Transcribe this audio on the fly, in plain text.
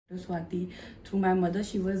Swati through my mother.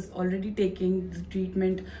 She was already taking the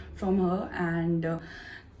treatment from her, and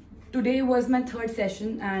today was my third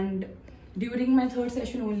session, and during my third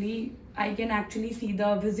session only I can actually see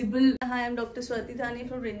the visible. Hi, I'm Dr. Dhyani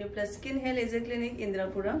from renewpluse Skin Hair Laser Clinic,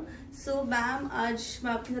 Indirapuram. So, ma'am, आज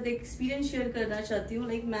मैं आपके साथ एक experience share करना चाहती हूँ.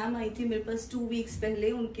 Like ma'am आई थी मेरे पास 2 weeks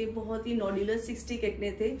पहले. उनके बहुत ही नॉड्यूलर 60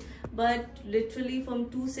 एक्ने थे, but literally from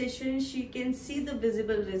 2 sessions she can see the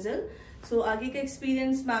visible result. So, आगे का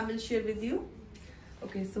experience ma'am will share with you.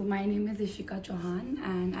 Okay, so my name is Ishika Chauhan,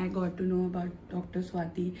 and I got to know about Dr.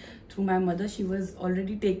 Swati through my mother. She was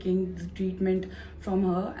already taking the treatment from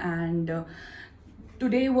her, and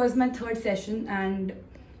today was my third session, and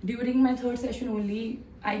during my third session only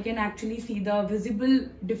I can actually see the visible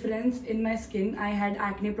difference in my skin. I had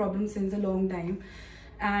acne problems since a long time,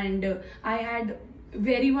 and I had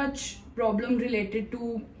very much problem related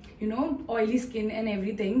to oily skin and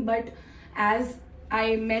everything. But as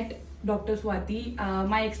I met Dr. Swati,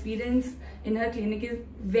 my experience in her clinic is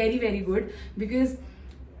very good, because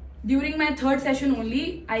during my third session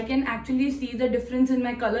only I can actually see the difference in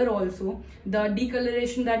my color also. The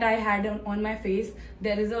decoloration that I had on my face,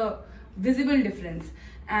 there is a visible difference,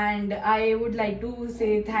 and I would like to say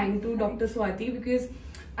thank to Dr. Swati, because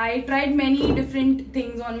I tried many different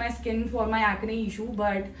things on my skin for my acne issue,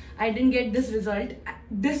 but I didn't get this result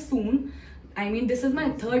this soon. I mean, this is my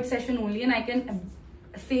third session only, and I can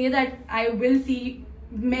say that I will see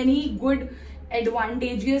many good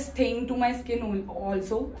advantageous thing to my skin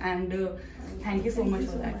also, and thank you so much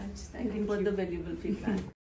for that. Thank you for the valuable feedback.